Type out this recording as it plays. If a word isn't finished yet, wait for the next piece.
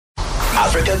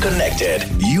Africa Connected,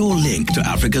 your link to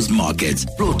Africa's markets.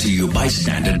 Brought to you by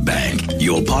Standard Bank,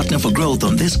 your partner for growth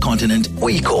on this continent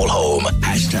we call home.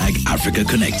 #Africa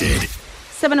Connected.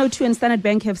 702 and Standard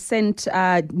Bank have sent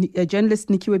journalist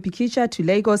Nikiwe Pikisha to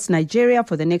Lagos, Nigeria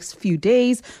for the next few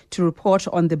days to report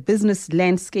on the business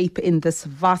landscape in this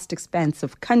vast expanse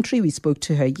of country. We spoke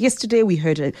to her yesterday. We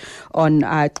heard it on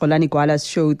Xolani Gwala's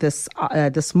show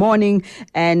this morning.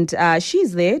 And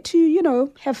she's there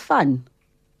to, have fun.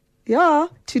 Yeah,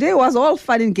 today was all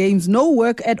fun and games, no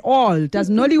work at all. Does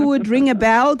Nollywood ring a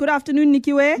bell? Good afternoon,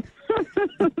 Nikiwe.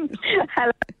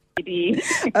 Hello.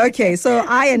 Okay, so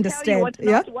I understand.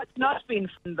 What's not been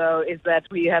fun though is that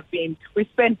we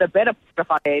spent the better part of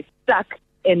our day stuck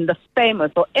in the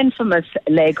famous or infamous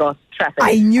Lagos traffic.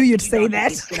 I knew you'd say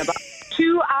that. It's been about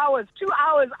 2 hours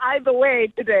either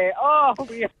way today.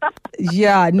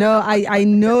 Yeah, no, I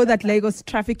know that Lagos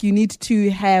traffic, you need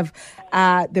to have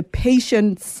the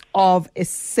patience of a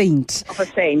saint.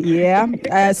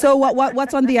 Yeah. So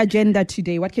what's on the agenda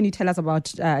today? What can you tell us about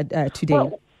today?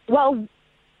 Well,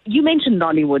 you mentioned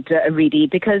Nollywood, Redi,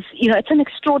 because, it's an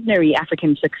extraordinary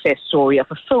African success story of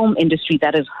a film industry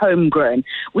that is homegrown.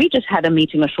 We just had a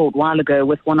meeting a short while ago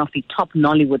with one of the top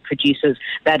Nollywood producers,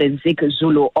 that is Zik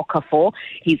Zulu Okafor.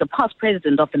 He's a past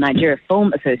president of the Nigeria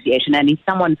Film Association, and he's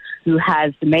someone who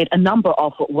has made a number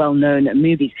of well-known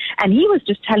movies. And he was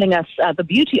just telling us the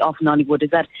beauty of Nollywood is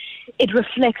that it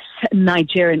reflects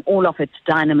Nigeria in all of its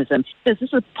dynamism. This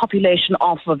is a population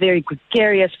of very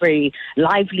gregarious, very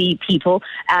lively people.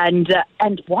 And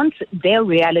once their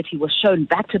reality was shown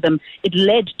back to them, it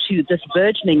led to this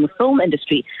burgeoning film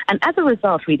industry. And as a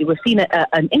result, really, we've seen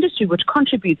an industry which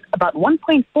contributes about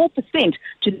 1.4%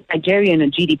 to the Nigerian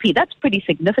GDP. That's pretty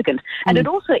significant. And it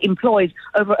also employs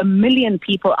over 1 million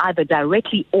people, either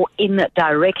directly or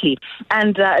indirectly.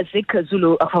 And Zik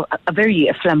Zulu, a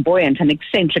very flamboyant and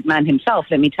eccentric man himself,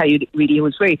 let me tell you, really, he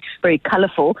was very, very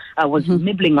colorful, was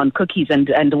nibbling on cookies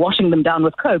and washing them down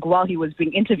with Coke while he was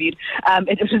being interviewed.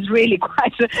 It was really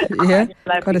quite a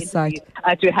sight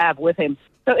to have with him.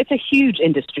 So it's a huge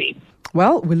industry.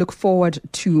 Well, we look forward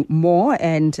to more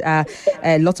and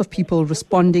lots of people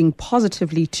responding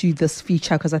positively to this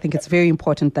feature, because I think it's very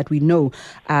important that we know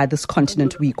this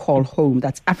continent we call home.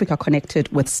 That's Africa Connected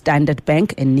with Standard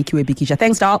Bank and Nikiwe Pikisha.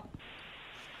 Thanks, Dal.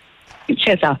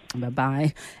 Cheers,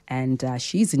 bye-bye. And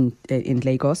she's in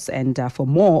Lagos. And for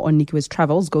more on Nikiwe's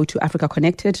travels, go to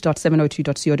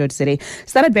africaconnected.702.co.za.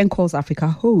 Standard Bank calls Africa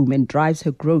home and drives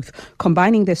her growth.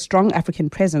 Combining their strong African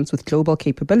presence with global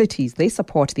capabilities, they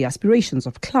support the aspirations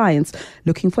of clients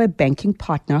looking for a banking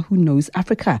partner who knows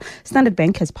Africa. Standard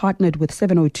Bank has partnered with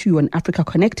 702 on Africa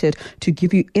Connected to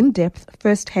give you in-depth,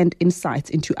 first-hand insights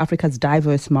into Africa's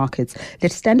diverse markets.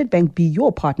 Let Standard Bank be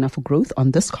your partner for growth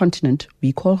on this continent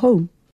we call home.